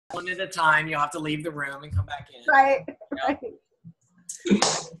one at a time. You'll have to leave the room and come back in. Right.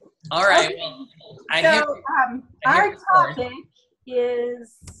 All right. Okay. Well, our topic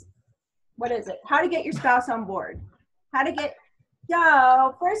is, what is it? How to get your spouse on board.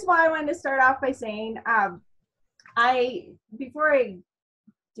 So first of all, I wanted to start off by saying, before I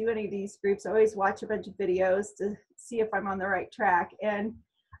do any of these groups, I always watch a bunch of videos to see if I'm on the right track. And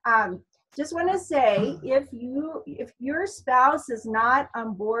just want to say, if your spouse is not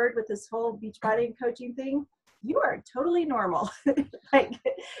on board with this whole Beachbody coaching thing, you are totally normal. Like,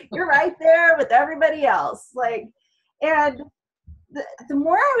 you're right there with everybody else. Like, and the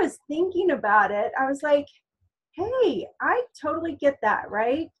more I was thinking about it, I was like, hey, I totally get that,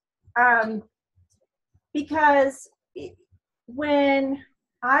 right? Because when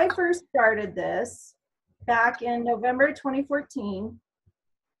I first started this back in November 2014,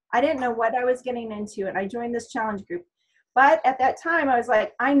 I didn't know what I was getting into, and I joined this challenge group. But at that time, I was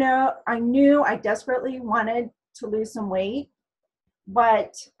like, I knew I desperately wanted to lose some weight.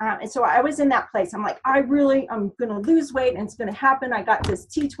 But, and so I was in that place. I'm like, I'm going to lose weight, and it's going to happen. I got this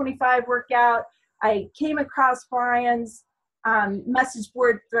T25 workout. I came across Brian's message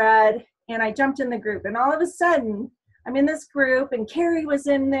board thread, and I jumped in the group. And all of a sudden, I'm in this group, and Carrie was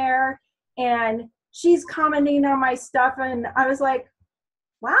in there, and she's commenting on my stuff. And I was like,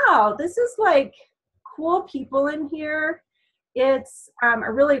 wow, this is like cool people in here. It's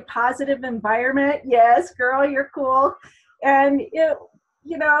a really positive environment. Yes, girl, you're cool. And it,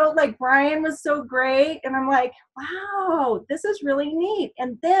 like Brian was so great. And I'm like, wow, this is really neat.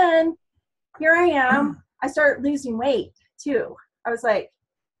 And then here I am, I started losing weight too. I was like,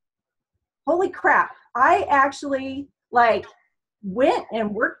 holy crap. I actually went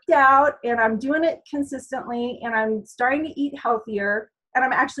and worked out, and I'm doing it consistently, and I'm starting to eat healthier. And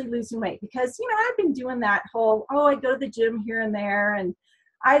I'm actually losing weight because, I've been doing that whole, I go to the gym here and there, and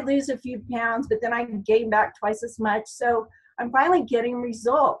I lose a few pounds, but then I gain back twice as much. So I'm finally getting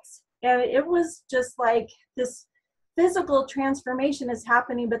results. And it was just like this physical transformation is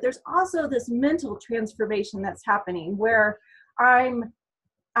happening, but there's also this mental transformation that's happening where I'm,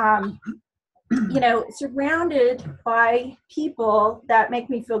 surrounded by people that make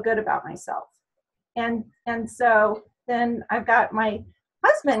me feel good about myself. And so then I've got my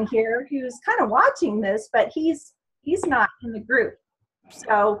husband here who's kind of watching this, but he's not in the group.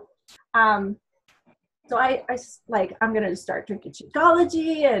 So I'm going to start drinking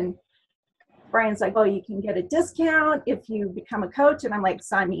Shakeology, and Brian's like, oh, you can get a discount if you become a coach. And I'm like,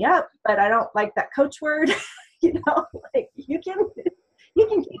 sign me up, but I don't like that coach word. You can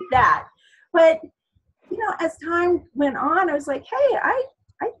keep that. But as time went on, I was like, hey, I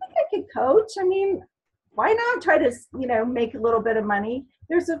think I could coach. I mean, why not try to, make a little bit of money?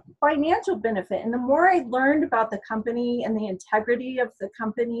 There's a financial benefit. And the more I learned about the company and the integrity of the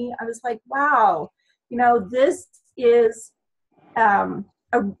company, I was like, wow, this is, not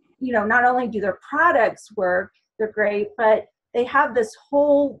only do their products work, they're great, but they have this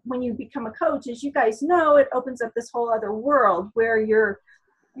whole, when you become a coach, as you guys know, it opens up this whole other world where you're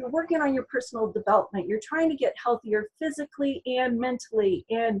working on your personal development. You're trying to get healthier physically and mentally,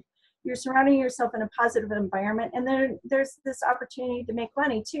 and you're surrounding yourself in a positive environment. And then there's this opportunity to make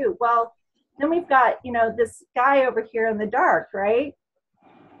money too. Well, then we've got, this guy over here in the dark, right?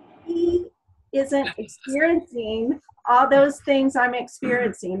 He isn't experiencing all those things I'm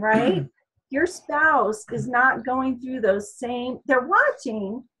experiencing, right? Your spouse is not going through those same, they're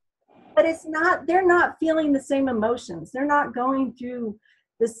watching, but they're not feeling the same emotions. They're not going through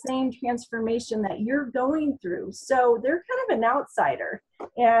the same transformation that you're going through. So they're kind of an outsider.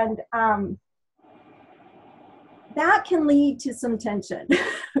 And that can lead to some tension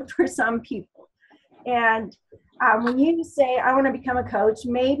for some people. And when you say, I want to become a coach,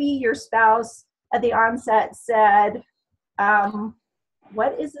 maybe your spouse at the onset said,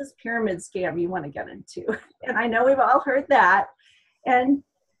 what is this pyramid scam you want to get into? And I know we've all heard that. And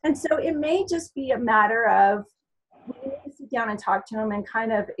so it may just be a matter of, we need to sit down and talk to them and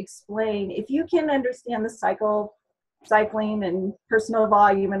kind of explain. If you can understand the cycling and personal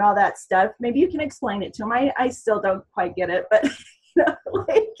volume and all that stuff, maybe you can explain it to them. I still don't quite get it, but the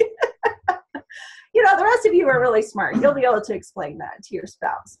rest of you are really smart. You'll be able to explain that to your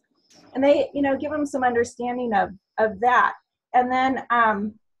spouse, and they, give them some understanding of that. And then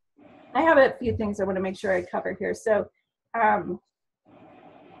I have a few things I want to make sure I cover here. So,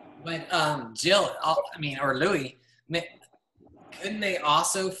 but Jill, or Louie, couldn't they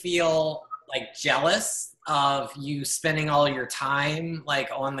also feel jealous of you spending all your time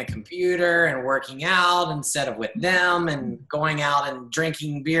on the computer and working out instead of with them, and going out and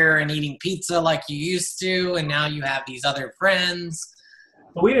drinking beer and eating pizza like you used to, and now you have these other friends?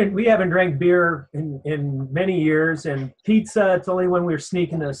 But we haven't drank beer in many years, and pizza, it's only when we were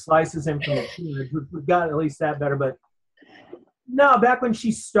sneaking the slices in from the kids. We've got at least that better, but no, back when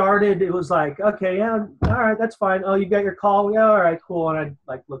she started, it was like, okay, yeah, all right, that's fine. Oh, you got your call? Yeah, all right, cool. And I'd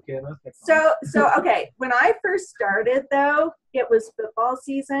like look in, okay. So okay, when I first started though, it was football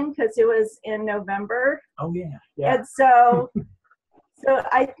season because it was in November. Oh yeah. And so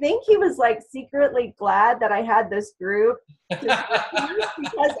I think he was like secretly glad that I had this group because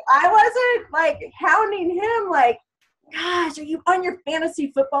I wasn't like hounding him like, gosh, are you on your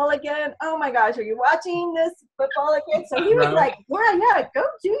fantasy football again? Oh my gosh, are you watching this football again? So he was like, yeah, go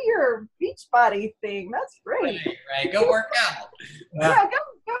do your Beachbody thing. That's great. Right. Go work out. Yeah,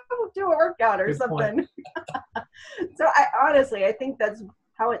 go do a workout or something. So I think that's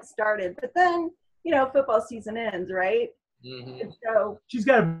how it started. But then, football season ends, right? Mm-hmm. And so she's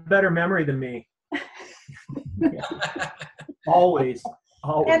got a better memory than me. Always.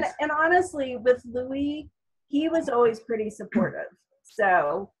 And honestly, with Louis, he was always pretty supportive.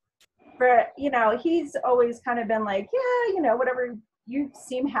 So he's always kind of been like, yeah, whatever, you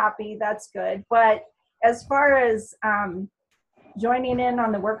seem happy, that's good. But as far as joining in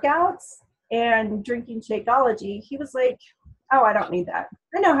on the workouts and drinking Shakeology, he was like, oh, I don't need that.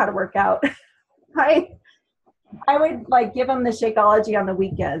 I know how to work out. I would like give him the Shakeology on the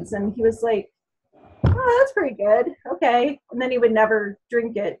weekends, and he was like, oh, that's pretty good. Okay. And then he would never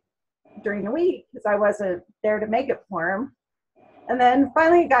drink it during the week because I wasn't there to make it for him. And then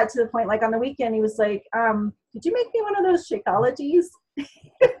finally it got to the point, like on the weekend, he was like, did you make me one of those Shakeologies?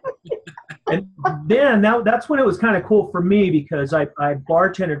 And then that's when it was kind of cool for me because I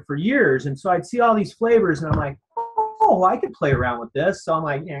bartended for years. And so I'd see all these flavors and I'm like, oh, I could play around with this. So I'm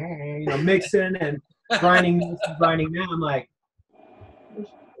like, mixing and grinding this and grinding that. I'm like,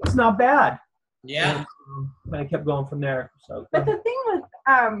 it's not bad. Yeah. And I kept going from there. So, but the thing with,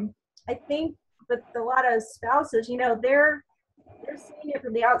 I think with a lot of spouses, they're seeing it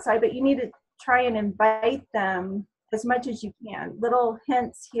from the outside, but you need to try and invite them as much as you can. Little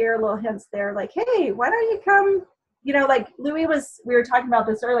hints here, little hints there, like, hey, why don't you come? Like Louis we were talking about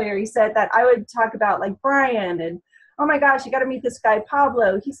this earlier. He said that I would talk about like Brian and, oh my gosh, you got to meet this guy,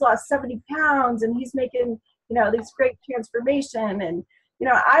 Pablo. He's lost 70 pounds and he's making, these great transformation. And,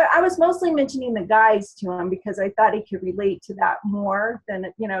 I was mostly mentioning the guys to him because I thought he could relate to that more than,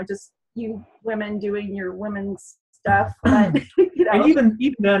 just you women doing your women's stuff. But, And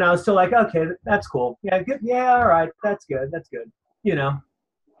even then, I was still like, okay, that's cool. Yeah, good. Yeah, all right, that's good.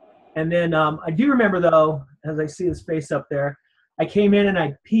 And then I do remember, though, as I see his face up there, I came in and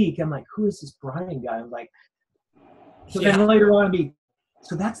I peek. I'm like, who is this Brian guy? I'm like, then later on,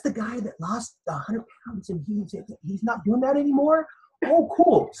 so that's the guy that lost 100 pounds and he's not doing that anymore? Oh,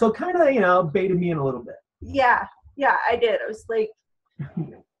 cool. So kind of, baited me in a little bit. Yeah, I did. I was like,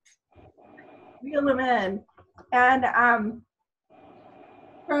 reel him in. And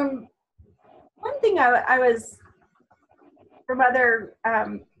from one thing I was, from other,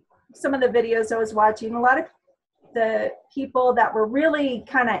 some of the videos I was watching, a lot of the people that were really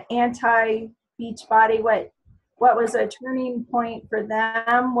kind of anti-Beachbody, what was a turning point for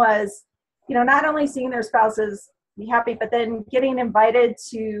them was, not only seeing their spouses be happy, but then getting invited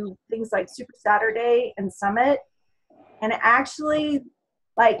to things like Super Saturday and Summit, and actually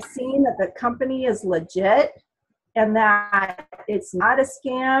like seeing that the company is legit and that it's not a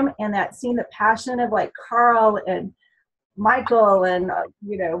scam, and that seeing the passion of like Carl and Michael and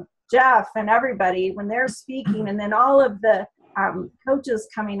Jeff and everybody when they're speaking, and then all of the coaches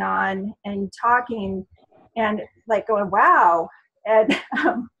coming on and talking and like going, wow. And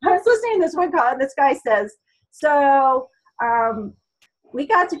I was listening to this one call, and this guy says, so we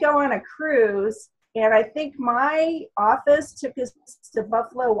got to go on a cruise, and I think my office took us to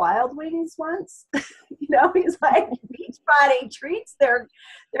Buffalo Wild Wings once. He's like, Beachbody treats their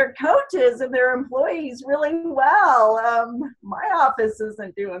coaches and their employees really well. My office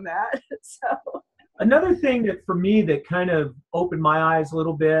isn't doing that. So another thing that for me that kind of opened my eyes a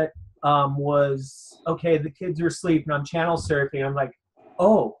little bit was, okay, the kids are asleep and I'm channel surfing. I'm like,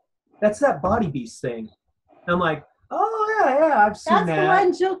 oh, that's that Body Beast thing. And I'm like, oh yeah, I've seen that. That's the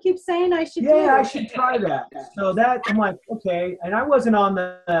one Jill keeps saying I should do. Yeah, I should try that. So that, I'm like, okay. And I wasn't on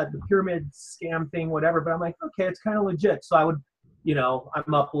the pyramid scam thing, whatever, but I'm like, okay, it's kind of legit. So I would,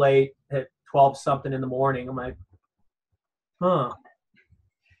 I'm up late at 12 something in the morning. I'm like,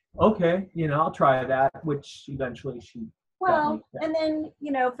 okay, I'll try that, which eventually she. Well, and then,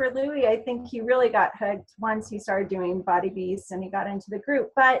 for Louis, I think he really got hooked once he started doing Body Beast and he got into the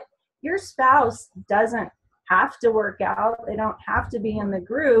group. But your spouse doesn't have to work out. They don't have to be in the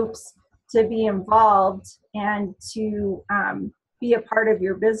groups to be involved and to be a part of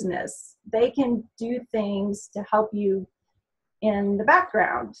your business. They can do things to help you in the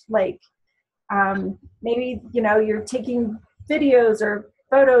background. Like maybe, you're taking videos or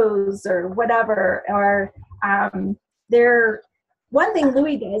photos or whatever, or one thing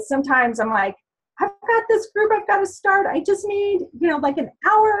Louis does, sometimes I'm like, I've got this group I've got to start. I just need, like an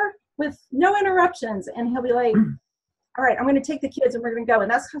hour with no interruptions. And he'll be like, all right, I'm going to take the kids and we're going to go.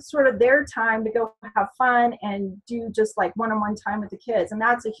 And that's sort of their time to go have fun and do just like one-on-one time with the kids. And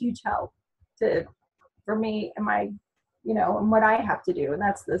that's a huge help for me and my, and what I have to do. And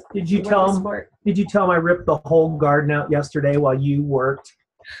that's the Did you tell him I ripped the whole garden out yesterday while you worked?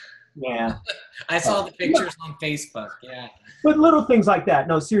 Yeah. I saw the pictures on Facebook. Yeah. But little things like that.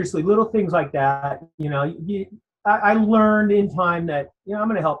 No, seriously, little things like that. I learned in time that, I'm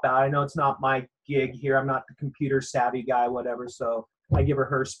going to help out. I know it's not my gig here. I'm not the computer savvy guy, whatever. So I give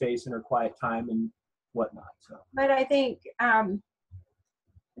her space and her quiet time and whatnot. So. But I think the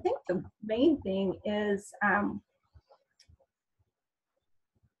main thing is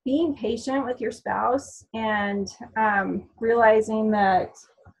being patient with your spouse and realizing that,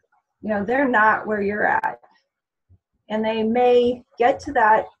 they're not where you're at. And they may get to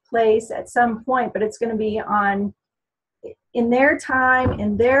that place at some point, but it's going to be in their time,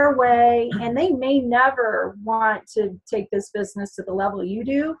 in their way, and they may never want to take this business to the level you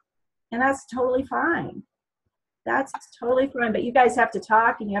do, and that's totally fine. That's totally fine, but you guys have to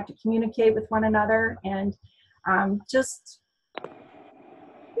talk and you have to communicate with one another, and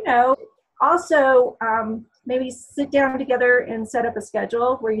also maybe sit down together and set up a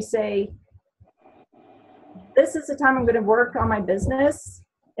schedule where you say, this is the time I'm going to work on my business.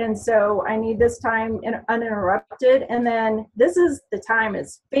 And so I need this time uninterrupted. And then this is the time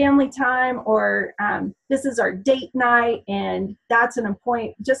is family time, or this is our date night. And that's an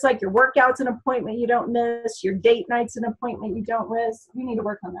appointment, just like your workout's an appointment you don't miss. Your date night's an appointment you don't miss. You need to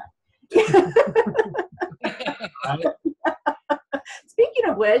work on that. Speaking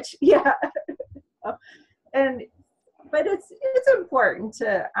of which, yeah. But it's important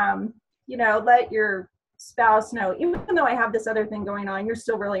to, let your spouse know, even though I have this other thing going on, you're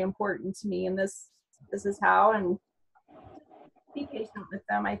still really important to me, and this is how, and be patient with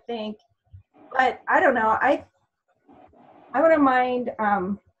them, I think. But I don't know, I wouldn't mind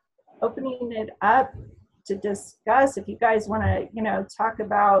opening it up to discuss if you guys want to, talk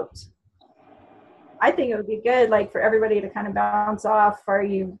about, I think it would be good, like, for everybody to kind of bounce off.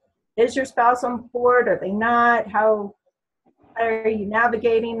 Is your spouse on board? Are they not? How are you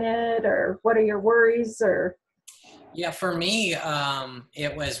navigating it, or what are your worries? Or yeah, for me,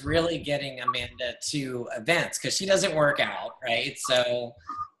 it was really getting Amanda to events, because she doesn't work out, right? So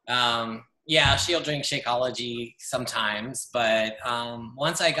yeah, she'll drink Shakeology sometimes, but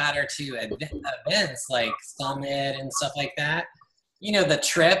once I got her to events like Summit and stuff like that, the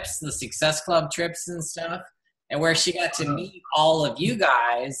trips, the Success Club trips and stuff, and where she got to meet all of you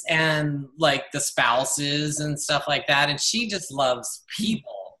guys and like the spouses and stuff like that. And she just loves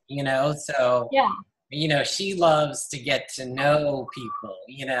people, so, yeah. She loves to get to know people,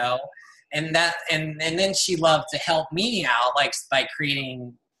 and then she loved to help me out, like by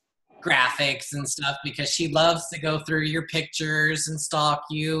creating graphics and stuff, because she loves to go through your pictures and stalk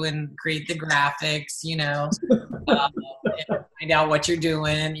you and create the graphics, and find out what you're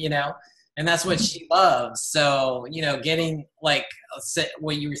doing, and that's what she loves. So, getting, like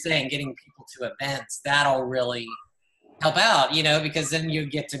what you were saying, getting people to events, that'll really help out, because then you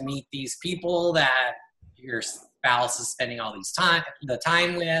get to meet these people that your spouse is spending all the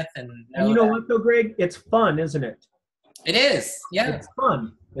time with. And you know what though, Greg? It's fun, isn't it? It is. Yeah. It's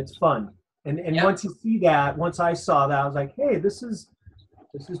fun. It's fun. And yeah. Once you see that, once I saw that, I was like, hey, this is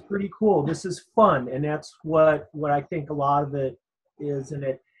pretty cool. This is fun. And that's what I think a lot of it is. And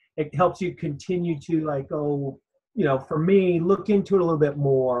it helps you continue to, like, go, for me, look into it a little bit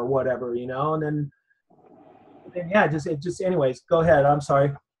more or whatever, and then yeah, just anyways, go ahead. I'm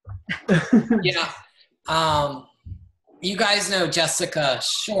sorry. Yeah. You guys know Jessica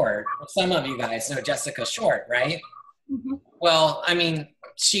Short. Some of you guys know Jessica Short, right? Mm-hmm. Well, I mean,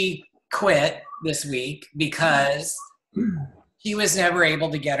 she quit this week because she was never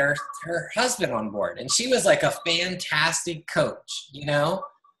able to get her husband on board. And she was like a fantastic coach,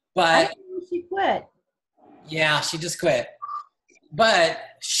 but I think she quit. Yeah, she just quit. But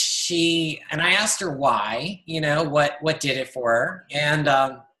and I asked her why, what did it for her. And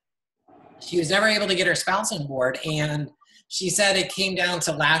she was never able to get her spouse on board. And she said it came down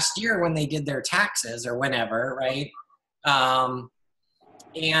to last year when they did their taxes or whenever, right? And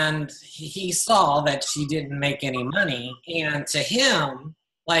he saw that she didn't make any money. And to him,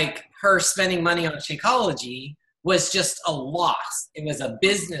 like, her spending money on Shakeology was just a loss. It was a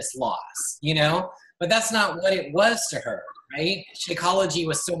business loss, you know? But that's not what it was to her, right? Shakeology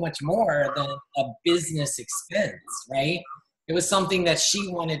was so much more than a business expense, right? It was something that she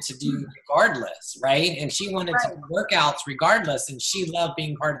wanted to do regardless, right? And she wanted to do workouts regardless, and she loved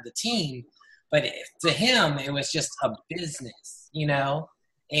being part of the team. But to him, it was just a business, you know?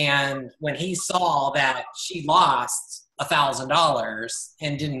 And when he saw that she lost $1,000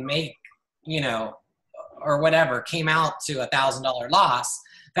 and didn't make, you know, or whatever, came out to $1,000 loss,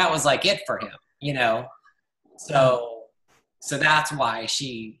 that was like it for him, you know? So that's why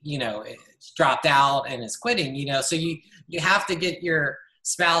she, you know, dropped out and is quitting, you know? So you have to get your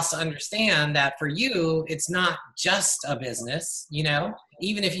spouse to understand that for you, it's not just a business, you know?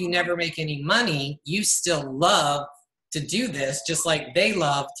 Even if you never make any money, you still love to do this, just like they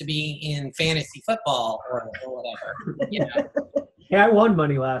love to be in fantasy football or whatever, you know? Yeah, I won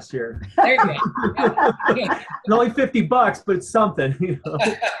money last year. There you go. It's only $50, but it's something. You know?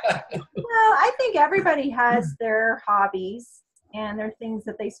 Well, I think everybody has their hobbies and their things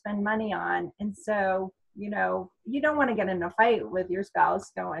that they spend money on. And so, you know, you don't want to get in a fight with your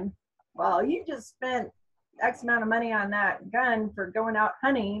spouse going, well, you just spent X amount of money on that gun for going out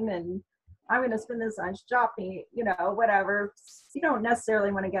hunting, and I'm going to spend this on shopping, you know, whatever. You don't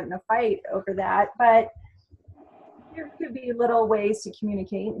necessarily want to get in a fight over that, but there could be little ways to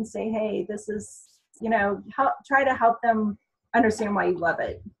communicate and say, hey, this is, you know, try to help them understand why you love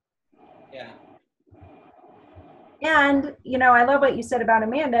it. Yeah. And, you know, I love what you said about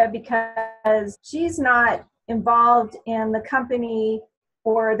Amanda, because she's not involved in the company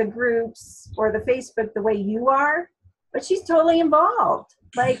or the groups or the Facebook the way you are, but she's totally involved.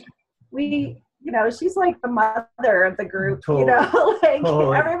 Like you know, she's like the mother of the group, you know, like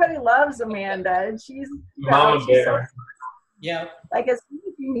everybody loves Amanda, and she's, you know, she's so, yeah. like as soon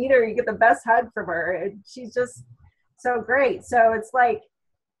as you meet her, you get the best hug from her, and she's just so great. So it's like,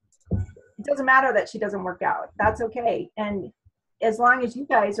 it doesn't matter that she doesn't work out. That's okay. And as long as you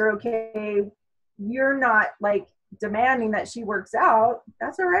guys are okay, you're not like demanding that she works out.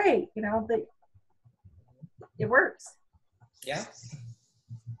 That's all right. You know, that it works. Yeah.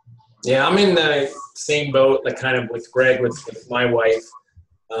 Yeah, I'm in the same boat, like kind of with Greg, with my wife.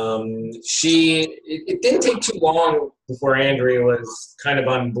 It didn't take too long before Andrea was kind of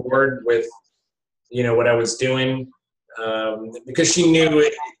on board with, you know, what I was doing, because she knew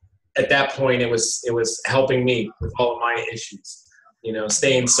at that point it was helping me with all of my issues, you know,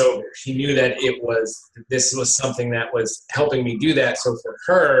 staying sober. She knew that this was something that was helping me do that. So for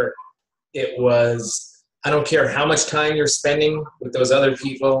her, it was, I don't care how much time you're spending with those other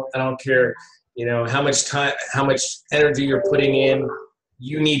people. I don't care, you know, how much time, how much energy you're putting in.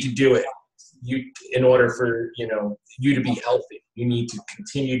 You need to do it. In order for, you know, you to be healthy, you need to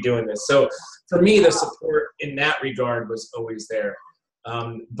continue doing this. So for me, the support in that regard was always there.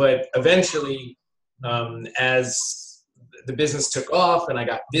 But eventually, as the business took off and I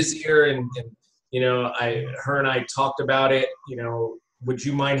got busier, and you know, her and I talked about it, you know, would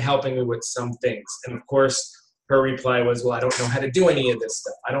you mind helping me with some things? And of course, her reply was, well, I don't know how to do any of this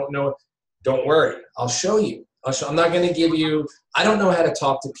stuff. I don't know. Don't worry. I'll show you. I'm not going to give you, I don't know how to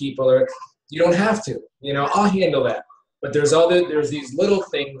talk to people, or you don't have to, you know, I'll handle that. But there's these little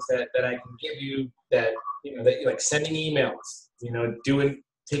things that I can give you that, you know, that, like sending emails, you know,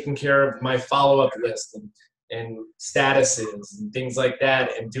 taking care of my follow-up list and statuses and things like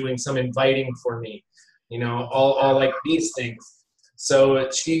that, and doing some inviting for me, you know, all like these things. So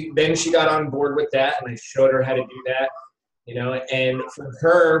she got on board with that, and I showed her how to do that, you know, and for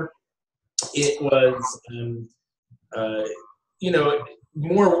her, it was, you know,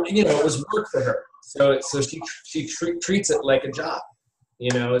 more, you know, it was work for her. So she treats it like a job,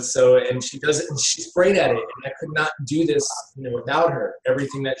 you know, so, and she does it, and she's great at it. And I could not do this, you know, without her.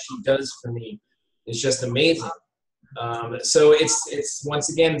 Everything that she does for me is just amazing. So it's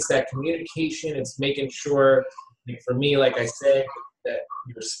once again, it's that communication. It's making sure, like for me, like I said, that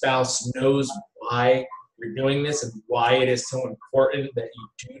your spouse knows why you're doing this and why it is so important that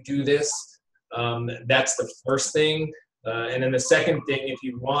you do this. That's the first thing. And then the second thing, if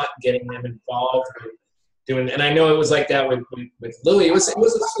you want, getting them involved with doing, and I know it was like that with Louie. It was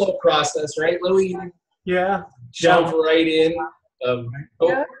a slow process, right, Louie? Yeah. Jump right in. Yeah,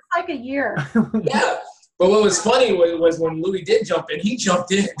 it's like a year. Yeah. But what was funny was when Louie did jump in, he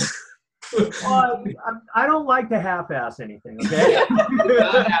jumped in. Well, I don't like to half-ass anything, okay?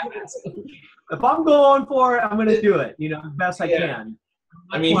 If I'm going for it, I'm going to do it, you know, the best I can.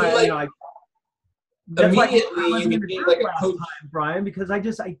 I mean, immediately you became like a coach, Brian, because I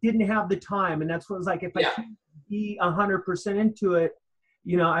didn't have the time, and that's what it was like. If I can't be 100% into it,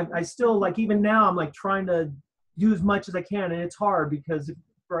 you know, I still, like, even now I'm like trying to do as much as I can. And it's hard because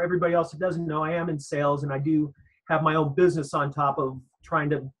for everybody else that doesn't know, I am in sales and I do have my own business on top of trying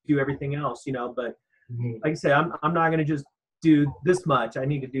to do everything else, you know, but like I said, I'm not going to just do this much. I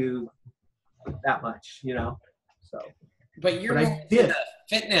need to do that much, you know, so. But you're more to the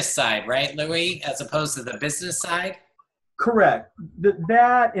fitness side, right, Louis, as opposed to the business side? Correct.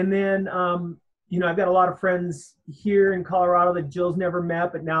 That, and then, you know, I've got a lot of friends here in Colorado that Jill's never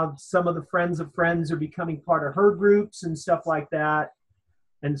met, but now some of the friends of friends are becoming part of her groups and stuff like that.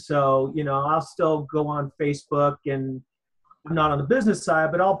 And so, you know, I'll still go on Facebook, and I'm not on the business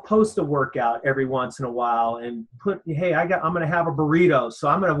side, but I'll post a workout every once in a while and put, hey, I'm going to have a burrito, so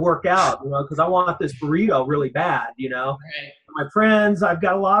I'm going to work out, you know, because I want this burrito really bad, you know. Right. My friends, I've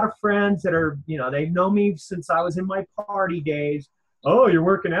got a lot of friends that are, you know, they know me since I was in my party days. Oh, you're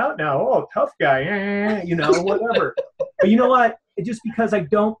working out now. Oh, tough guy, you know, whatever. But you know what? Just because I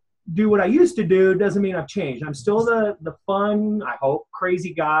don't do what I used to do doesn't mean I've changed. I'm still the fun, I hope,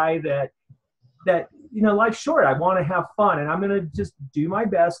 crazy guy that you know, life's short. I want to have fun, and I'm going to just do my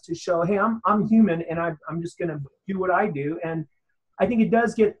best to show, hey, I'm human, and I'm just going to do what I do. And I think it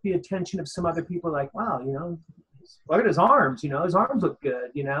does get the attention of some other people, like, wow, you know, look at his arms, you know, his arms look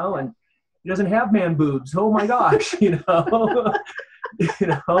good, you know, and he doesn't have man boobs. Oh my gosh, you know. You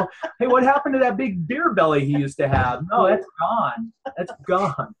know, hey, what happened to that big beer belly he used to have? No, that's gone. That's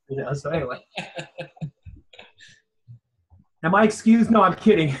gone. You know, so anyway. Am I excused? No, I'm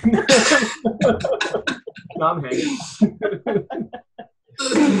kidding. No, I'm hanging.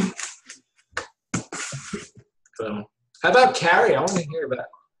 So, how about Carrie? I want to hear about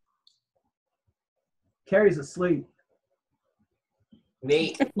Carrie's asleep.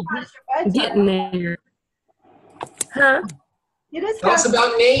 Nate. Getting there. Huh? It is Tell us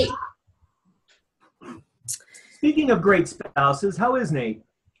about Nate. Speaking of great spouses, how is Nate?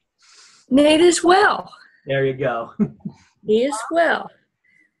 Nate is well. There you go. He is well.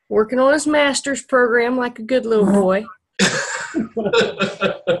 Working on his master's program like a good little boy.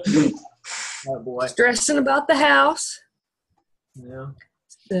 Oh boy. Stressing about the house. Yeah.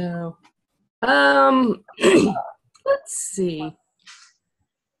 So, let's see.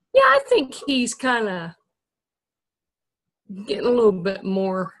 Yeah, I think he's kind of getting a little bit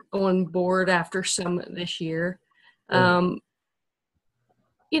more on board after Summit this year. You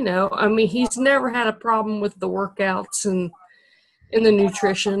know, I mean, he's never had a problem with the workouts and the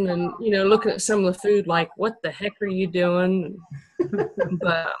nutrition, and, you know, looking at some of the food like, what the heck are you doing?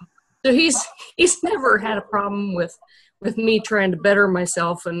 But so he's never had a problem with me trying to better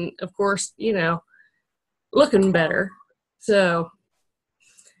myself, and of course, you know, looking better. So,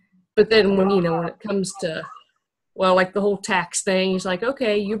 but then when it comes to, well, like the whole tax thing, he's like,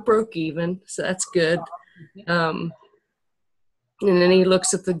 okay, you broke even, so that's good. And then he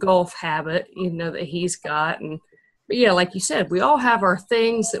looks at the golf habit, you know, that he's got. And but yeah, like you said, we all have our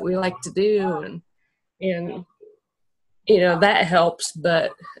things that we like to do, and you know, that helps.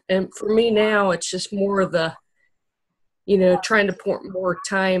 But and for me now, it's just more the, you know, trying to put more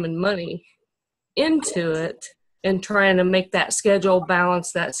time and money into it and trying to make that schedule,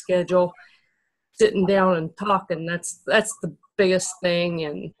 balance that schedule, sitting down and talking. That's the biggest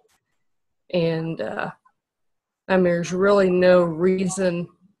thing. And I mean, there's really no reason.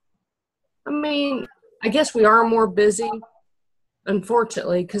 I mean, I guess we are more busy,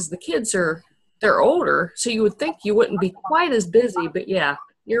 unfortunately, because the kids they're older, so you would think you wouldn't be quite as busy, but yeah,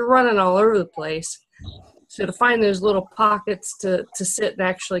 you're running all over the place. So to find those little pockets to sit and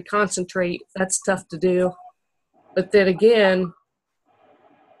actually concentrate, that's tough to do. But then again,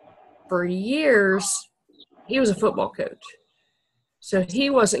 for years, he was a football coach. So he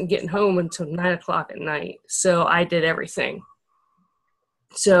wasn't getting home until 9 o'clock at night. So I did everything.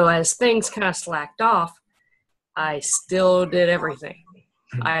 So as things kind of slacked off, I still did everything.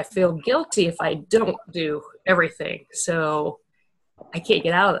 I feel guilty if I don't do everything. So I can't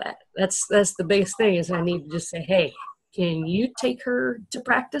get out of that. That's the biggest thing, is I need to just say, hey, can you take her to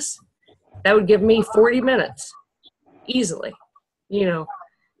practice? That would give me 40 minutes easily, you know,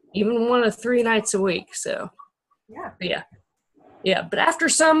 even 1 to 3 nights a week. So yeah. But after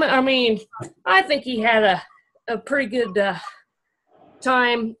some, I mean, I think he had a pretty good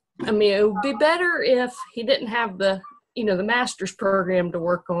time. I mean, it would be better if he didn't have the master's program to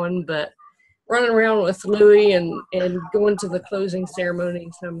work on, but running around with Louie and going to the closing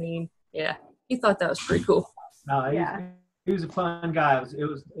ceremonies, I mean, yeah, he thought that was pretty cool. He was a fun guy. It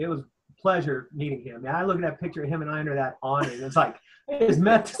was a pleasure meeting him. I look at that picture of him and I under that awning, and it's like, it is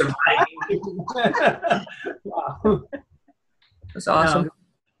meant to be. Wow. That's awesome.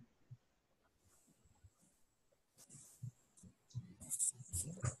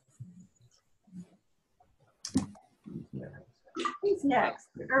 Who's next?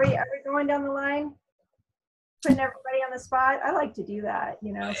 Are we going down the line? Putting everybody on the spot? I like to do that,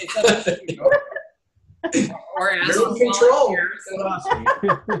 you know. Or ask You're in for control.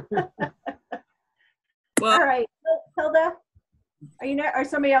 All right, Hilda, are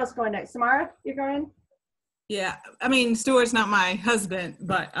somebody else going next? Samara, you're going? Yeah, I mean, Stuart's not my husband,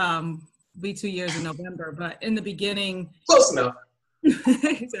 but be 2 years in November. But in the beginning, Close enough.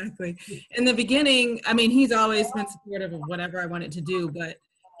 exactly. In the beginning, I mean, he's always been supportive of whatever I wanted to do, but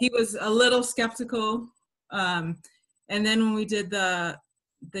he was a little skeptical. And then when we did the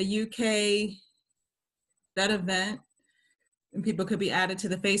UK, that event, and people could be added to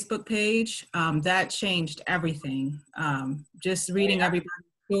the Facebook page, that changed everything. Just reading everybody's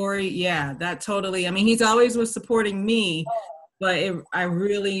story, yeah, that totally. I mean, he's always was supporting me, but it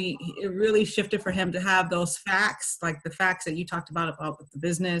really shifted for him to have those facts, like the facts that you talked about with the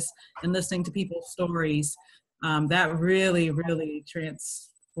business and listening to people's stories. That really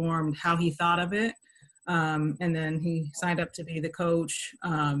transformed how he thought of it. And then he signed up to be the coach,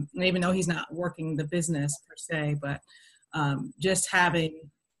 even though he's not working the business per se, but just having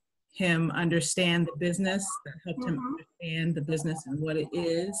him understand the business, that helped him understand the business and what it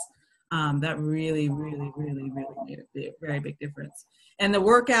is, that really made a very big difference. And the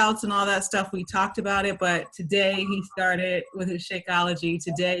workouts and all that stuff, we talked about it, but today he started with his Shakeology.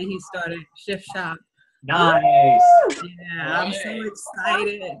 Today he started Shift Shop. Nice. Yeah, I'm so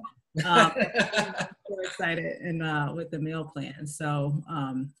excited. So excited and with the meal plan, so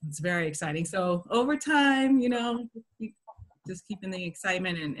it's very exciting. So over time, you know, just keeping the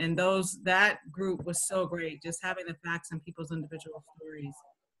excitement, and that group was so great. Just having the facts and people's individual stories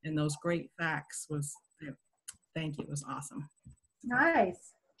and those great facts was, thank you, it was awesome.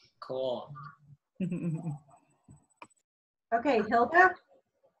 Nice. Cool. Okay, Hilda.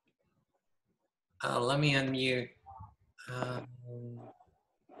 Let me unmute.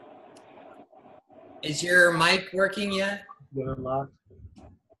 Is your mic working yet? You're unlocked.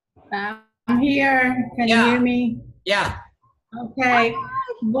 I'm here. Can you hear me? Yeah. Okay.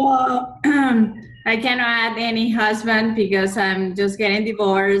 Well, I cannot add any husband because I'm just getting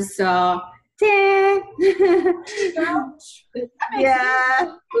divorced. So, yeah.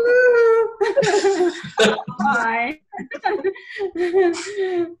 Bye.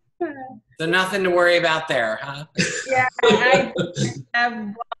 So nothing to worry about there, huh? Yeah, I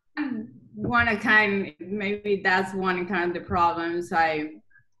have one of kind. Maybe that's one kind of the problems. One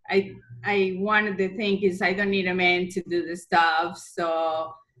of the things is I don't need a man to do the stuff.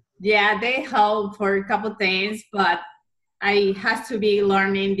 So yeah, they help for a couple things, but I has to be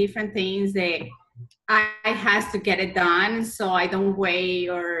learning different things that I has to get it done. So I don't wait,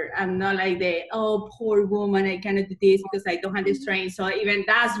 or I'm not like poor woman, I cannot do this because I don't have the strength. So even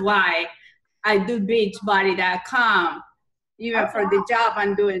that's why I do Beachbody.com. Even for the job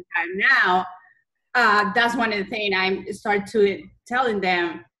I'm doing right now, that's one of the things I start to telling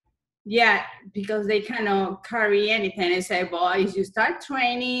them. Yeah, because they cannot carry anything. I say, well, if you start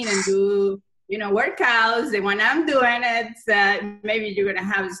training and do, workouts, the one I'm doing it, maybe you're gonna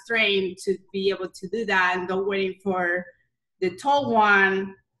have strength to be able to do that, and don't waiting for the tall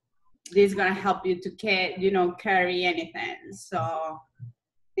one. This is gonna help you to carry anything. So.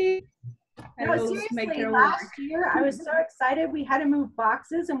 No, seriously, last year I was so excited. We had to move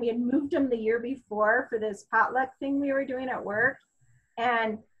boxes, and we had moved them the year before for this potluck thing we were doing at work.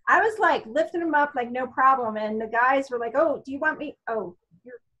 And I was like lifting them up like no problem. And the guys were like, "Oh, do you want me?" Oh,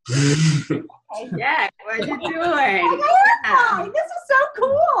 you're okay. Yeah, what are you doing? Yeah. This is so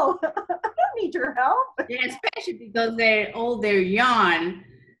cool. I don't need your help. Yeah, especially because they're young.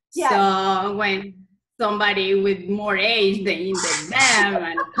 Yeah. So when somebody with more age than them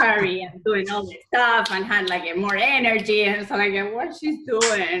and carry and doing all this stuff and had like more energy, and so like what she's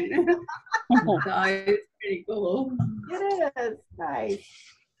doing. So it's pretty cool. It is nice.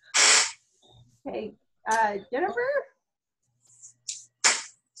 Okay, Jennifer.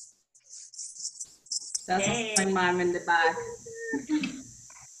 That's my mom in the back.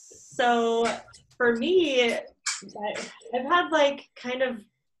 So for me, I've had like kind of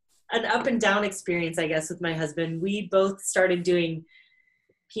an up and down experience, I guess, with my husband. We both started doing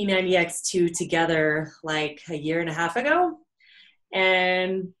P90X2 together like a year and a half ago,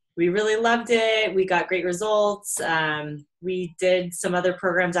 and we really loved it. We got great results. We did some other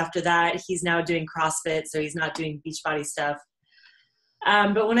programs after that. He's now doing CrossFit, so he's not doing Beachbody stuff.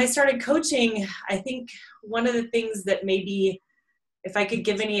 But when I started coaching, I think one of the things that maybe if I could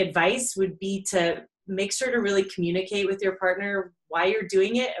give any advice would be to make sure to really communicate with your partner why you're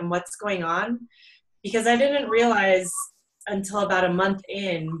doing it and what's going on. Because I didn't realize until about a month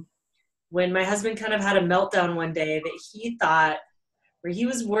in when my husband kind of had a meltdown one day that he thought, where he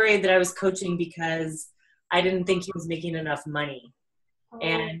was worried that I was coaching because I didn't think he was making enough money.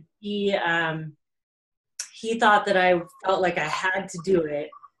 And he thought that I felt like I had to do it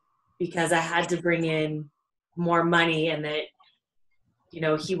because I had to bring in more money and that,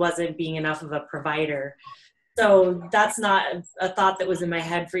 he wasn't being enough of a provider. So that's not a thought that was in my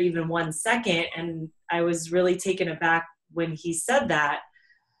head for even 1 second. And I was really taken aback when he said that.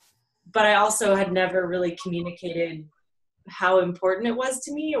 But I also had never really communicated how important it was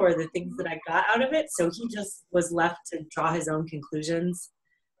to me or the things that I got out of it. So he just was left to draw his own conclusions.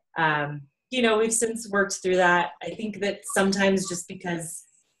 We've since worked through that. I think that sometimes just because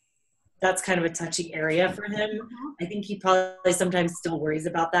that's kind of a touchy area for him, I think he probably sometimes still worries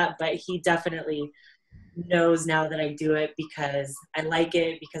about that, but he definitely knows now that I do it because I like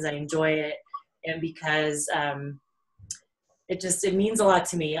it, because I enjoy it, and because it means a lot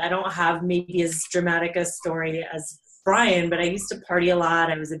to me. I don't have maybe as dramatic a story as Brian, but I used to party a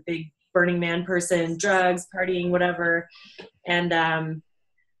lot. I was a big Burning Man person, drugs, partying, whatever. And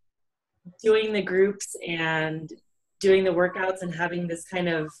doing the groups and doing the workouts and having this kind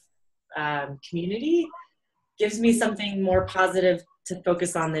of community gives me something more positive to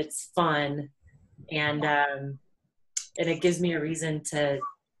focus on that's fun. And it gives me a reason to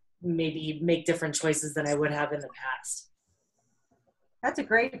maybe make different choices than I would have in the past. That's a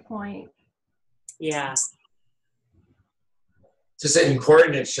great point. Yeah. Just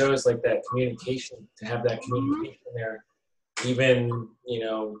important. It shows like that communication, to have that communication there, even,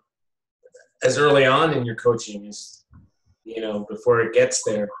 as early on in your coaching as, before it gets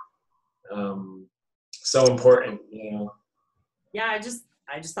there. So important, Yeah, I just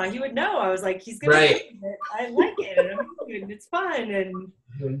thought he would know. I was like, he's gonna right. like it. I like it, and I'm good, and it's fun, and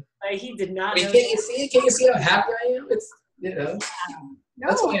he did not know. Can't you see? Can't you see how happy I am? It's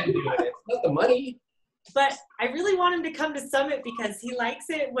that's why I'm doing it. It's not the money. But I really want him to come to Summit because he likes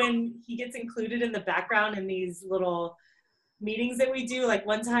it when he gets included in the background in these little meetings that we do. Like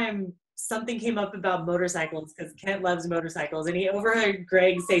one time something came up about motorcycles because Kent loves motorcycles, and he overheard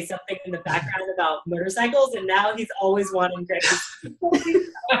Greg say something in the background about motorcycles, and now he's always wanting Greg to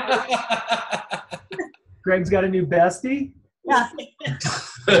Greg's got a new bestie? Yeah.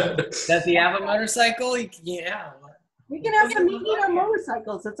 Does he have a motorcycle? Yeah. We can have some meeting on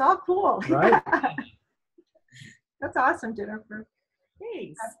motorcycles. It's all cool. Right. That's awesome, Jennifer.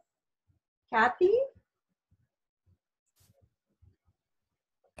 Thanks. Kathy?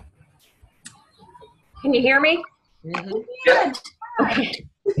 Can you hear me? Mm-hmm. Good. Okay.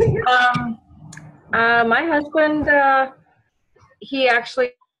 My husband, he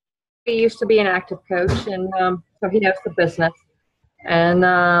actually used to be an active coach, and so he knows the business. And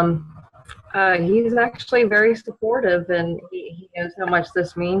he's actually very supportive, and he knows how much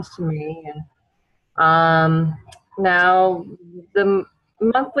this means to me. And now the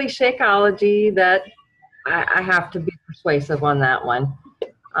monthly Shakeology, that I have to be persuasive on that one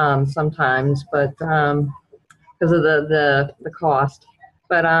sometimes, but because of the cost.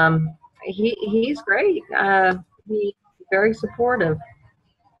 But he's great. He's very supportive,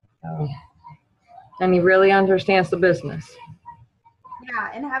 and he really understands the business.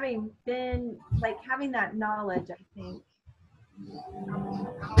 Yeah, and having that knowledge, I think.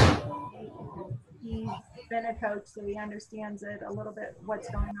 He's been a coach, so he understands it a little bit, what's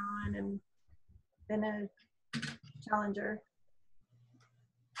going on, and been a challenger.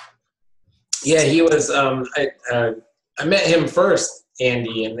 Yeah, he was. I met him first,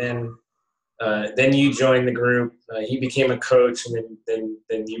 Andy, and then you joined the group. He became a coach, and then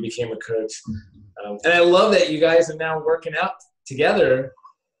you became a coach. And I love that you guys are now working out together,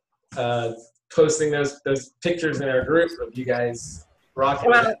 posting those pictures in our group of you guys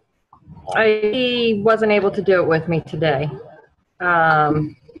rocking. Well, he wasn't able to do it with me today.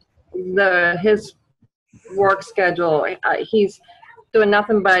 His work schedule, he's doing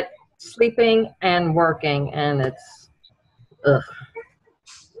nothing but sleeping and working, and it's ugh.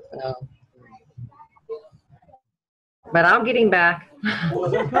 So, but I'll get him back. Well,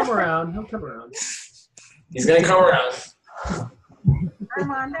 he'll come around. He'll come around. He's gonna come around.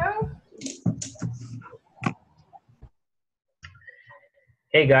 Armando?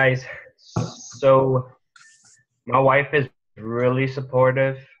 Hey guys, so my wife is really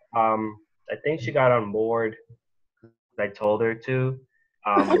supportive. I think she got on board. I told her to.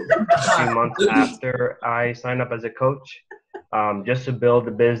 A few months after I signed up as a coach, just to build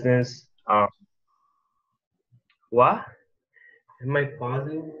the business. What? Am I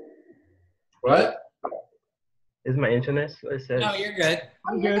pausing? What? Is my internet? It says. No, you're good.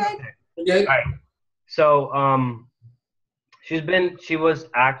 Oh, you're good. You're good. All right. So, She was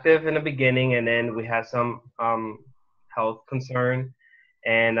active in the beginning, and then we had some health concern,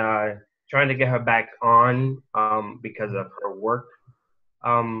 and trying to get her back on because of her work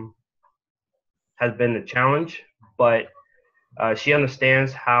um, has been a challenge. But she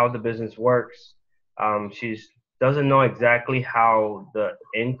understands how the business works. She doesn't know exactly how the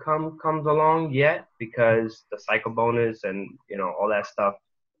income comes along yet because the cycle bonus and all that stuff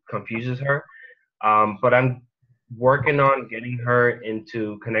confuses her. But I'm working on getting her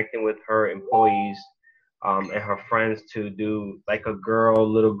into connecting with her employees and her friends to do like a girl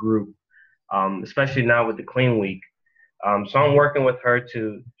little group, especially now with the Clean Week. So I'm working with her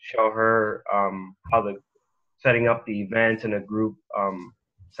to show her how the setting up the events and a group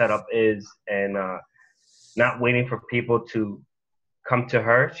setup is, and not waiting for people to come to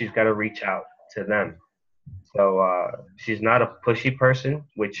her. She's got to reach out to them. So she's not a pushy person,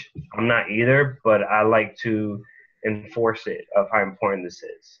 which I'm not either, but I like to enforce it of how important this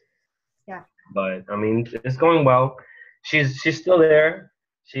is. Yeah. But I mean, it's going well. She's still there.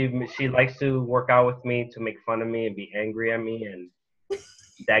 She likes to work out with me, to make fun of me and be angry at me, and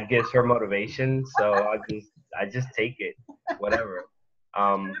that gives her motivation. So I just take it, whatever.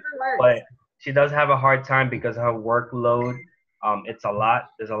 But she does have a hard time because of her workload. It's a lot.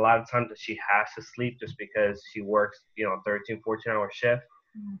 There's a lot of times that she has to sleep just because she works, 13, 14-hour shift.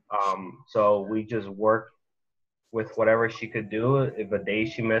 So we just work with whatever she could do. If a day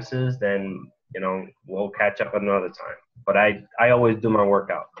she misses, then, we'll catch up another time. But I always do my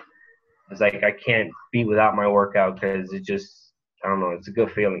workout. It's like I can't be without my workout because it just, I don't know, it's a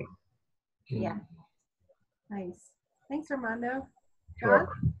good feeling. Yeah. Nice. Thanks, Armando. Sure.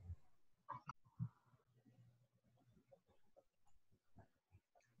 John?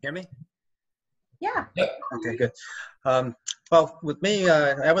 Hear me? Yeah. Okay, good. Well, with me,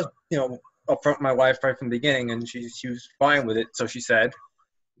 I was, upfront with my wife right from the beginning, and she was fine with it, so she said.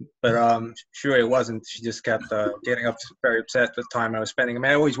 But sure, it wasn't. She just kept getting very upset with the time I was spending. I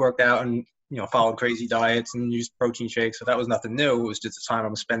mean, I always worked out and followed crazy diets and used protein shakes, so that was nothing new. It was just the time I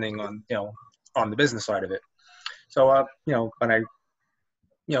was spending on on the business side of it. So when I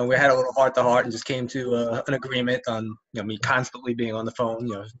we had a little heart to heart and just came to an agreement on me constantly being on the phone.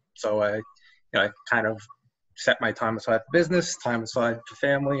 So I kind of set my time aside for business, time aside for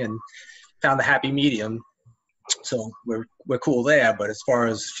family, and found a happy medium. So we're cool there. But as far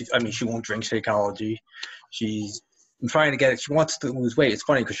as she won't drink Shakeology. I'm trying to get it. She wants to lose weight. It's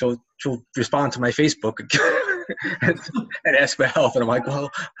funny because she'll respond to my Facebook and ask for help, and I'm like,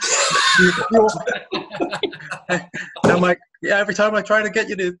 well, and I'm like, yeah. Every time I try to get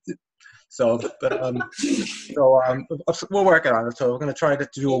you to, we're working on it. So we're gonna try to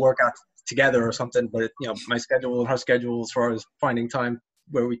do a workout together or something. But my schedule and her schedule, as far as finding time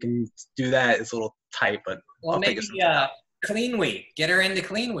where we can do that, is a little tight. But well, maybe Clean Week. Get her into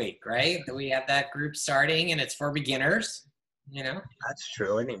Clean Week, right? We have that group starting, and it's for beginners. That's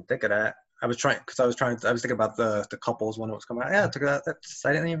true. I didn't even think of that. I was thinking about the couples when it was coming out. Yeah,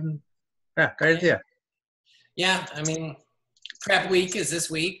 I didn't even. Yeah, great idea. Yeah, I mean, prep week is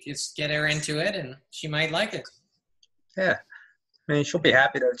this week. Just get her into it, and she might like it. Yeah. I mean, she'll be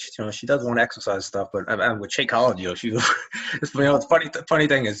happy that she does want to exercise stuff, but with Shakeology, it's funny. The funny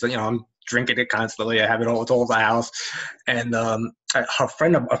thing is, I'm drinking it constantly. I have it all over the house, and a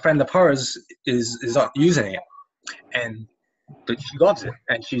friend of hers is using it, but she loves it,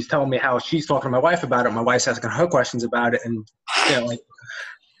 and she's telling me how she's talking to my wife about it. My wife's asking her questions about it, and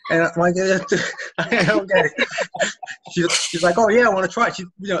and I'm like, I don't get it. She's like, oh yeah, I want to try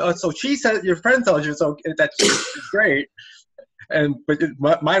it. So she said your friend tells you so that it's great.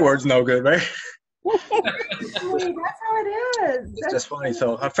 But my word's no good, right? That's how it is. It's just funny.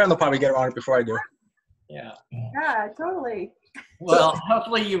 So her friend will probably get on it before I do. Yeah. Yeah, totally. Well,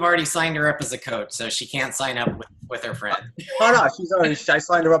 hopefully you've already signed her up as a coach, so she can't sign up with her friend. Oh no, I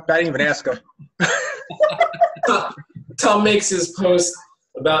signed her up. I didn't even ask her. Tom makes his post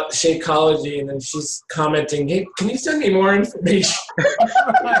about Shakeology, and then she's commenting, "Hey, can you send me more information?"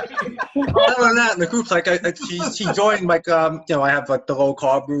 Other than that, in the groups, she joined I have like the low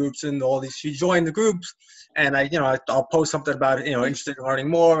carb groups and all these. She joined the groups, and I'll post something about it. Interested in learning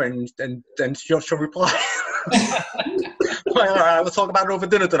more, and then she'll reply. All right, let's talk about it over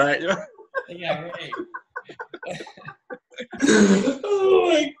dinner tonight. Yeah, right. Oh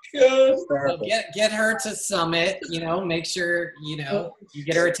my God! So get her to Summit. Make sure you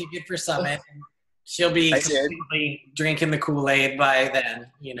get her a ticket for Summit. And she'll be completely drinking the Kool-Aid by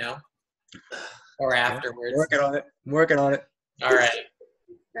then. Or afterwards. Working on it. All right.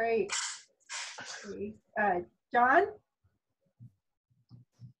 Great. John?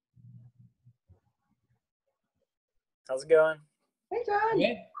 How's it going? Hey, John.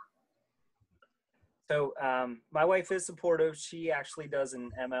 Yeah. So my wife is supportive. She actually does an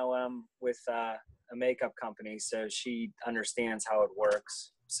MLM with a makeup company, so she understands how it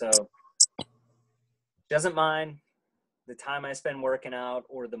works. So doesn't mind the time I spend working out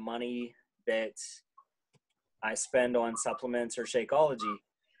or the money that I spend on supplements or Shakeology.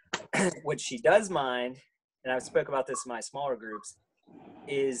 What she does mind, and I've spoke about this in my smaller groups,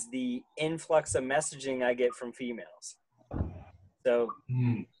 is the influx of messaging I get from females. So,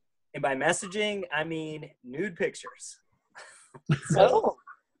 and by messaging, I mean nude pictures. So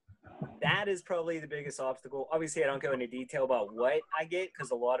that is probably the biggest obstacle. Obviously, I don't go into detail about what I get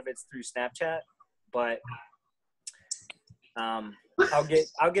because a lot of it's through Snapchat, but I'll get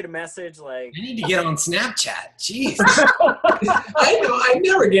a message like, I need to get on Snapchat. Jeez. I know. I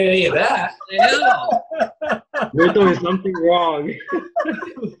never get any of that. I know. You're doing something wrong.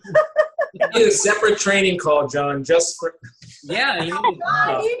 Get a separate training call, John, just for. Yeah, you need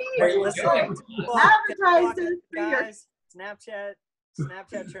hey, listen, Advertise this for your guys, Snapchat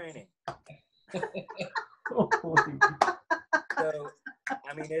training. So,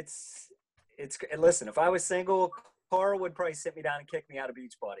 I mean, it's. Listen, if I was single, Carl would probably sit me down and kick me out of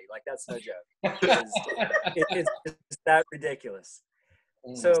Beachbody. Like, that's no joke. It's that ridiculous.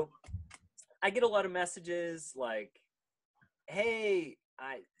 So, I get a lot of messages like, "Hey,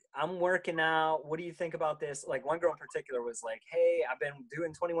 I'm working out. What do you think about this?" Like, one girl in particular was like, "Hey, I've been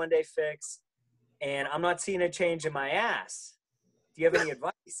doing 21-day fix, and I'm not seeing a change in my ass. Do you have any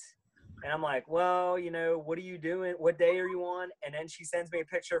advice?" And I'm like, "Well, what are you doing? What day are you on?" And then she sends me a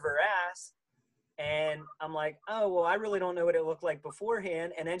picture of her ass. And I'm like, "Oh, well, I really don't know what it looked like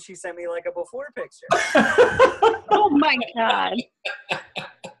beforehand." And then she sent me like a before picture. Oh my God.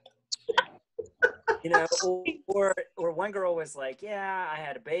 Or one girl was like, "Yeah, I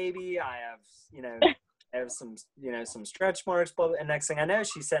had a baby. I have, some stretch marks, blah, blah." And next thing I know,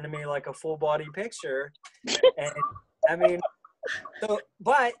 she's sending me like a full body picture. And I mean,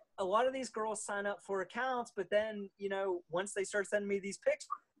 but a lot of these girls sign up for accounts, but then, once they start sending me these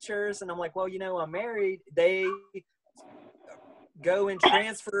pictures and I'm like, "Well, I'm married," they go and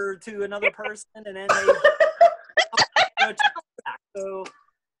transfer to another person and then they go back. So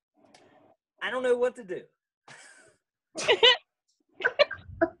I don't know what to do.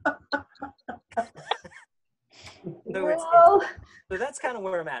 So that's kind of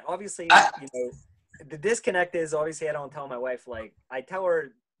where I'm at. Obviously, the disconnect is obviously I don't tell my wife, like, I tell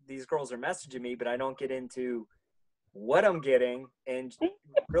her these girls are messaging me, but I don't get into what I'm getting. And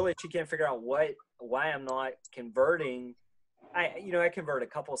really she can't figure out why I'm not converting. I convert a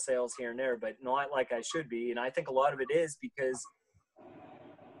couple sales here and there, but not like I should be. And I think a lot of it is because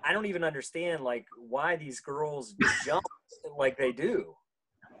I don't even understand like why these girls jump like they do.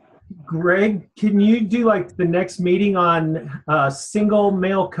 Greg, can you do like the next meeting on single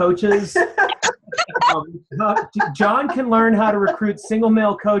male coaches? John can learn how to recruit single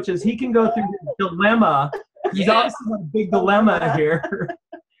male coaches. He can go through the dilemma. He's obviously got a big dilemma here.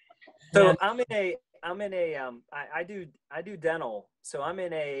 So I do dental. So I'm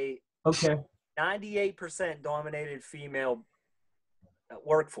in a 98% dominated female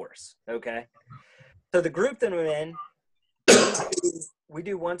workforce. Okay. So the group that we're in, we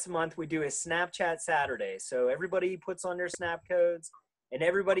do once a month, we do a Snapchat Saturday. So everybody puts on their Snap codes and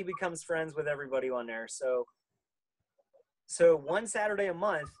everybody becomes friends with everybody on there. So one Saturday a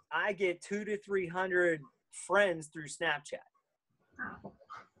month, I get 200 to 300 friends through Snapchat.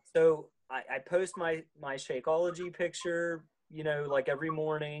 So I post my Shakeology picture, like every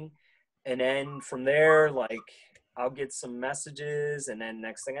morning. And then from there, like I'll get some messages. And then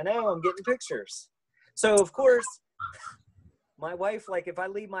next thing I know, I'm getting pictures. So of course, my wife, like if I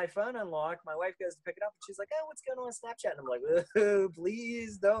leave my phone unlocked, my wife goes to pick it up and she's like, "Oh, what's going on with Snapchat?" And I'm like, "Oh,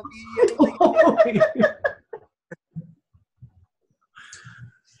 please don't be anything."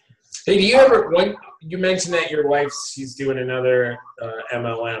 Hey, do you ever, when you mentioned that your wife's, she's doing another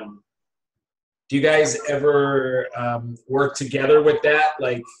MLM, do you guys ever work together with that?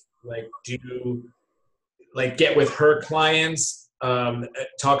 Like do you like get with her clients,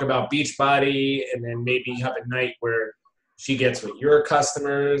 talk about Beachbody, and then maybe have a night where she gets with your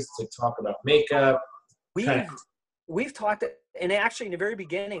customers to talk about makeup? We've talked, and actually in the very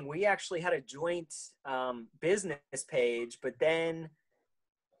beginning, we actually had a joint business page, but then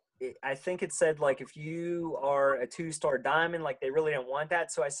I think it said like if you are a 2-star diamond, like they really didn't want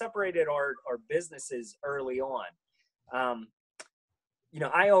that. So I separated our businesses early on.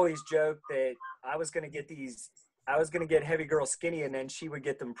 I always joke that I was going to get heavy girl skinny and then she would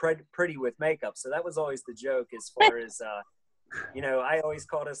get them pretty with makeup. So that was always the joke as far as, I always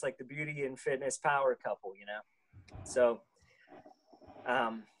called us like the beauty and fitness power couple, So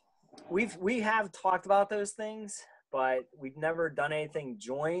we have talked about those things, but we've never done anything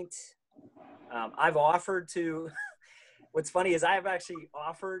joint. I've offered to. What's funny is I've actually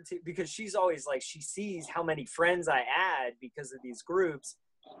offered to, because she's always like, she sees how many friends I add because of these groups.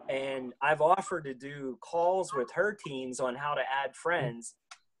 And I've offered to do calls with her teams on how to add friends.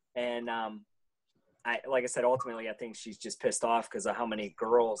 And like I said, ultimately, I think she's just pissed off because of how many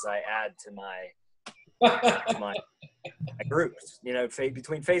girls I add to my groups. You know,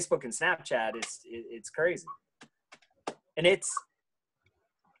 between Facebook and Snapchat, it's crazy. And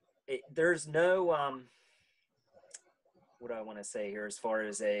there's no, what do I want to say here as far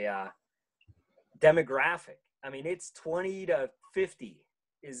as a demographic? I mean, it's 20 to 50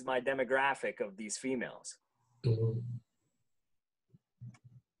 is my demographic of these females. Mm-hmm.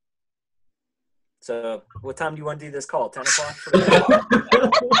 So what time do you want to do this call? 10 o'clock?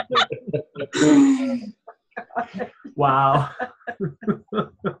 Wow.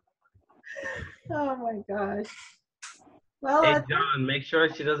 Oh my gosh. Well, Hey, John, make sure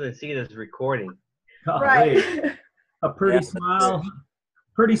she doesn't see this recording. right. A pretty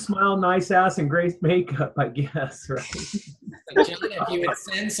smile, nice ass, and great makeup, I guess, right? So John, if you would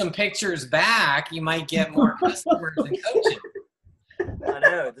send some pictures back, you might get more customers and coaching. I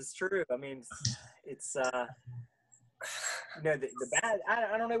know, that's true. I mean, it's you know, the bad,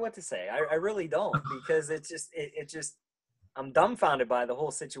 I don't know what to say. I really don't, because it's just, it just, I'm dumbfounded by the whole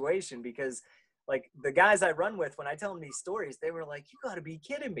situation, because like the guys I run with, when I tell them these stories, they were like, you gotta be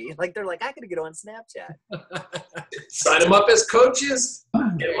kidding me. Like, they're like, I gotta get on Snapchat. Sign them up as coaches.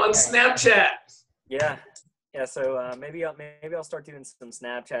 Get them on Snapchat. Yeah. Yeah. So maybe I'll start doing some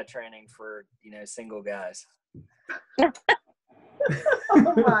Snapchat training for, you know, single guys.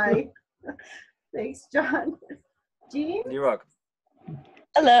 Oh my. Thanks, John. Jean? You're welcome.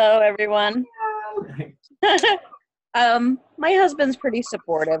 Hello, everyone. My husband's pretty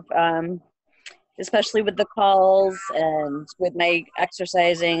supportive, especially with the calls and with my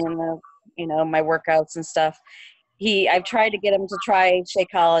exercising and the, you know, my workouts and stuff. I've tried to get him to try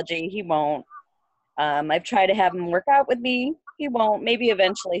Shakeology. He won't. I've tried to have him work out with me. He won't. Maybe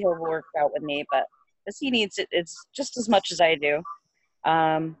eventually he'll work out with me, but because he needs it, it's just as much as I do.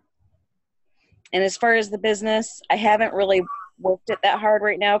 And as far as the business, I haven't really worked it that hard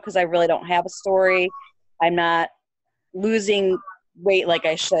right now because I really don't have a story. I'm not losing weight like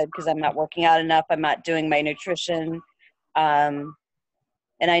I should because I'm not working out enough. I'm not doing my nutrition. And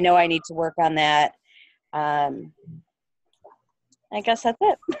I know I need to work on that. I guess that's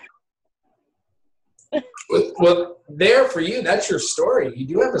it. Well, there for you, that's your story. You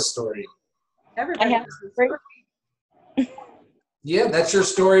do have a story. Everybody has a story. Yeah, that's your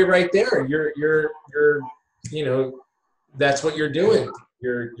story right there. You're you know, that's what you're doing.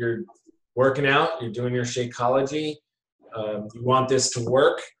 You're working out. You're doing your Shakeology. You want this to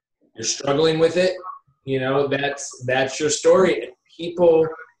work. You're struggling with it. You know, that's your story. People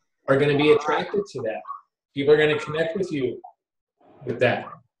are going to be attracted to that. People are going to connect with you with that.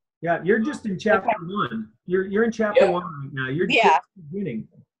 Yeah, you're just in chapter one. You're in chapter one right now. You're just beginning.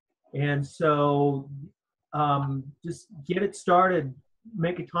 And so just get it started,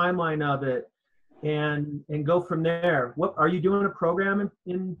 make a timeline of it, and go from there. What are you doing a program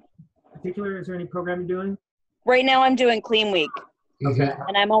in particular? Is there any program you're doing? Right now I'm doing Clean Week. Okay.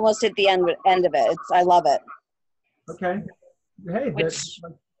 And I'm almost at the end of it. I love it. Okay. Hey,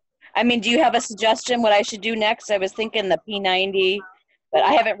 I mean, do you have a suggestion what I should do next? I was thinking the P90, but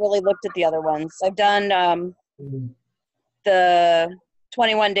I haven't really looked at the other ones. I've done the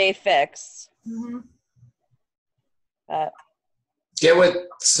 21-day fix. Mm-hmm. Get with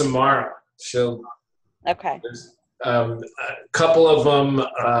Samara. She'll. Okay. There's a couple of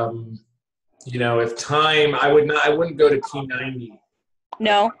them. You know, if time, I wouldn't go to P90.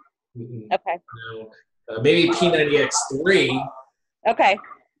 No. Mm-mm. Okay. No. Maybe P90X3. Okay.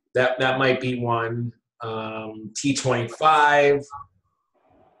 That might be one. T25.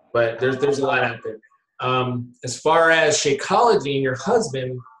 But there's a lot out there. As far as Shakeology and your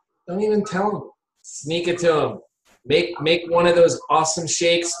husband, don't even tell him. Sneak it to him. Make one of those awesome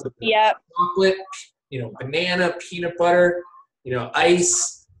shakes with chocolate, you know, banana, peanut butter, you know,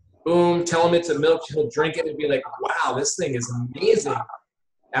 ice. Boom. Tell him it's a milk. He'll drink it and be like, "Wow, this thing is amazing."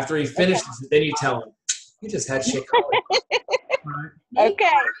 After he finishes, then you tell him, "You just had Shakeology."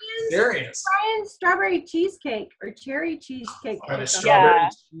 Okay. Serious. Brian's strawberry cheesecake or cherry cheesecake. Or the strawberry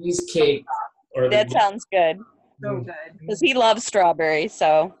cheesecake. Or That sounds good. So good. Because he loves strawberry,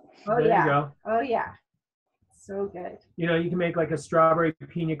 so. Oh There you yeah. go. Oh yeah. So good. You know, you can make like a strawberry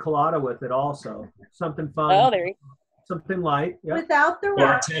pina colada with it also. Something fun. Oh, there you something light. Yeah. Without the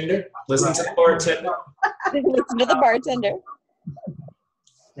rock. Bartender. Listen to the bartender. Listen to the bartender.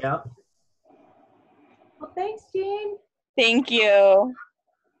 Yeah. Well, thanks, Jean. Thank you.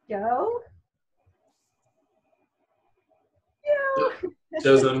 Joe?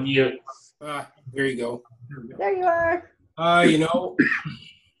 Joe's on mute. There you go. There you are.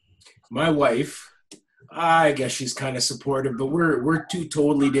 My wife, I guess she's kind of supportive, but we're two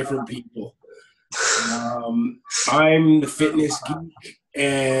totally different people. I'm the fitness geek,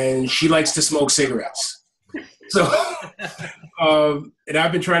 and she likes to smoke cigarettes. So, and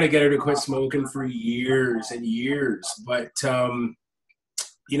I've been trying to get her to quit smoking for years and years, but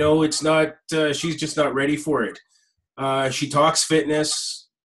it's not. She's just not ready for it. She talks fitness.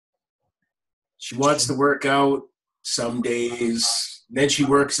 She wants to work out some days. Then she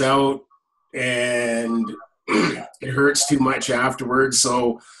works out, and it hurts too much afterwards.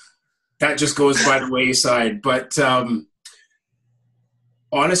 So that just goes by the wayside. But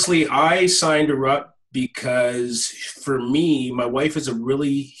honestly, I signed her up because for me, my wife is a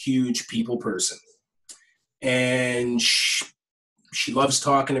really huge people person. And she loves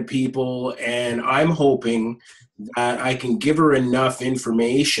talking to people. And I'm hoping that I can give her enough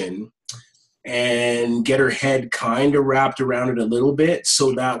information and get her head kind of wrapped around it a little bit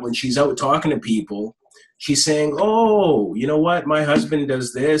so that when she's out talking to people, she's saying, oh, you know what, my husband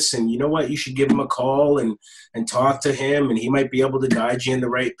does this, and you know what, you should give him a call and talk to him, and he might be able to guide you in the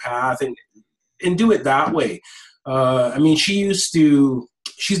right path and do it that way. She's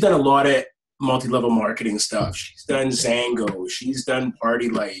done a lot of multi-level marketing stuff. She's done Zango, she's done Party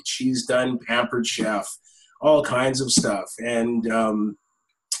Light, she's done Pampered Chef, all kinds of stuff. And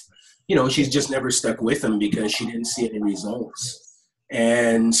she's just never stuck with them because she didn't see any results.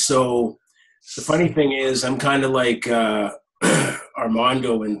 And so the funny thing is, I'm kind of like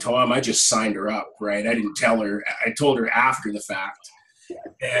Armando and Tom. I just signed her up, right? I didn't tell her. I told her after the fact.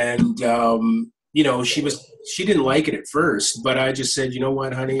 And, she didn't like it at first, but I just said, you know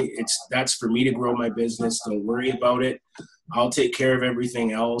what, honey, that's for me to grow my business. Don't worry about it. I'll take care of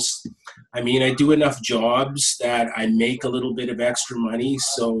everything else. I do enough jobs that I make a little bit of extra money,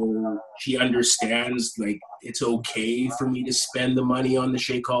 so she understands, like, it's okay for me to spend the money on the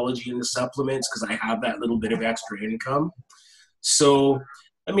Shakeology and the supplements because I have that little bit of extra income. So,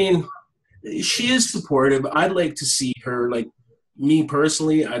 she is supportive. I'd like to see her, like, me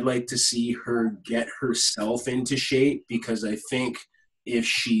personally, I'd like to see her get herself into shape because I think if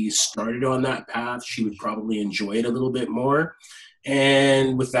she started on that path, she would probably enjoy it a little bit more.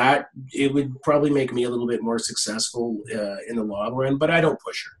 And with that, it would probably make me a little bit more successful in the long run, but I don't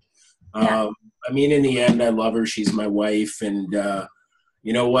push her. Yeah. In the end, I love her. She's my wife. And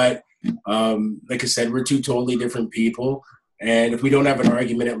you know what? Like I said, we're two totally different people. And if we don't have an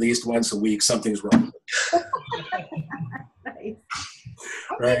argument at least once a week, something's wrong. Nice.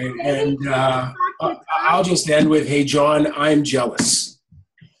 Right. And I'll just end with, hey, John, I'm jealous.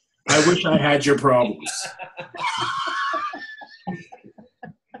 I wish I had your problems.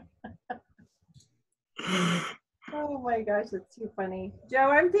 Oh my gosh, that's too funny. Joe,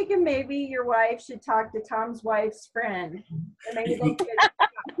 I'm thinking maybe your wife should talk to Tom's wife's friend. And maybe they could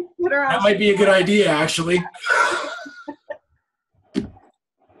put her on. That might be a good idea, actually.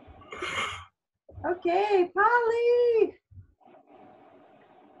 Okay, Polly.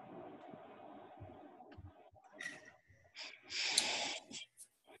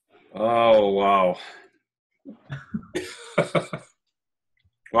 Oh, wow.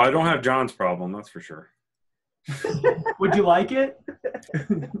 Well, I don't have John's problem, that's for sure. Would you like it?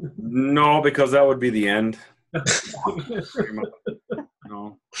 No, because that would be the end.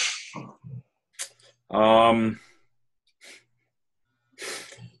 No.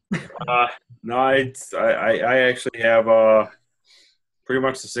 No, I actually have pretty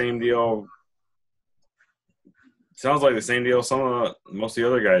much the same deal. Sounds like the same deal most of the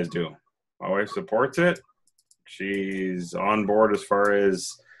other guys do. My wife supports it. She's on board as far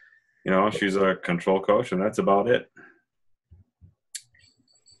as, she's a control coach, and that's about it.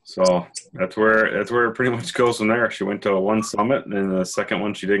 So that's where it pretty much goes from there. She went to one summit, and the second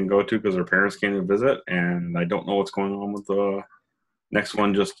one she didn't go to because her parents came to visit, and I don't know what's going on with the next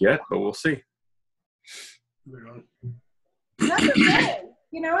one just yet, but we'll see. That's okay.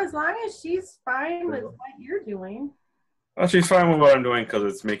 As long as she's fine with what you're doing. Well, she's fine with what I'm doing because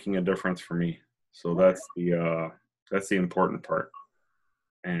it's making a difference for me. So that's the important part.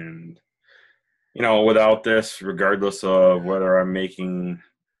 And without this, regardless of whether I'm making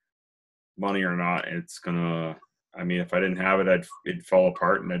money or not, it's gonna. If I didn't have it, it'd fall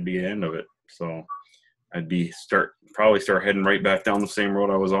apart and that'd be the end of it. So I'd probably start heading right back down the same road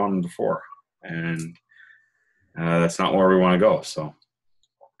I was on before. And that's not where we want to go. So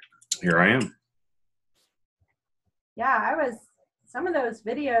here I am. Yeah, some of those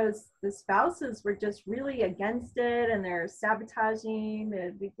videos, the spouses were just really against it and they're sabotaging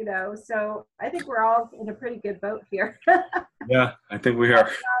and, you know, so I think we're all in a pretty good boat here. Yeah, I think we are.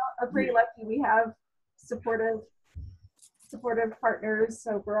 We're pretty lucky we have supportive partners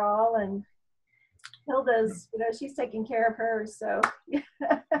overall, and Hilda's, you know, she's taking care of her, so.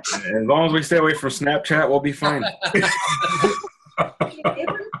 As long as we stay away from Snapchat, we'll be fine.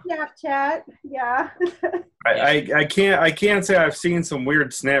 Snapchat, yeah. I can't say I've seen some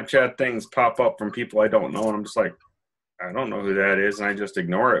weird Snapchat things pop up from people I don't know, and I'm just like, I don't know who that is, and I just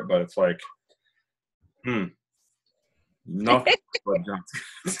ignore it. But it's like, nothing but junk.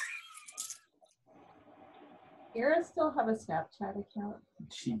 Kira still have a Snapchat account.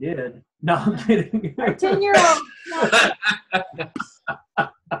 She did. No, I'm kidding. Our 10-year-old.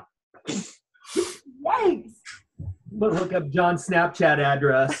 Yikes. Look up John's Snapchat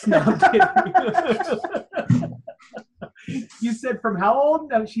address. No, I'm kidding. You said from how old?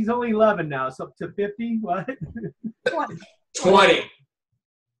 No, she's only 11 now, so up to 50? What? 20.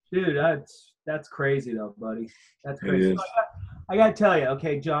 Dude, that's crazy though, buddy. That's crazy. So I gotta tell you,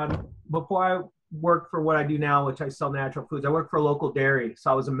 okay, John, before I worked for what I do now, which I sell natural foods, I worked for a local dairy, so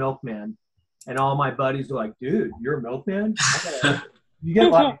I was a milkman. And all my buddies were like, dude, you're a milkman? You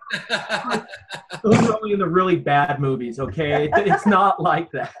get like, those are only in the really bad movies, okay? It's not like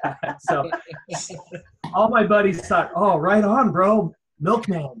that. So all my buddies thought, oh, right on, bro.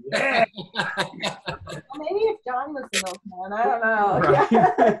 Milkman, yeah. Well, maybe if John was the milkman, I don't know.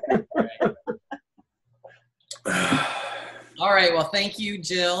 Right. All right. Well, thank you,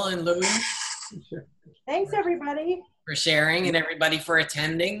 Jill and Louie. Thanks, everybody. For sharing and everybody for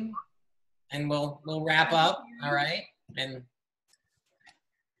attending. And we'll wrap up. All right. And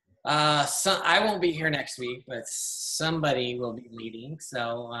I won't be here next week, but somebody will be leading.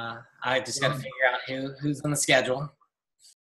 So I just got to figure out who's on the schedule.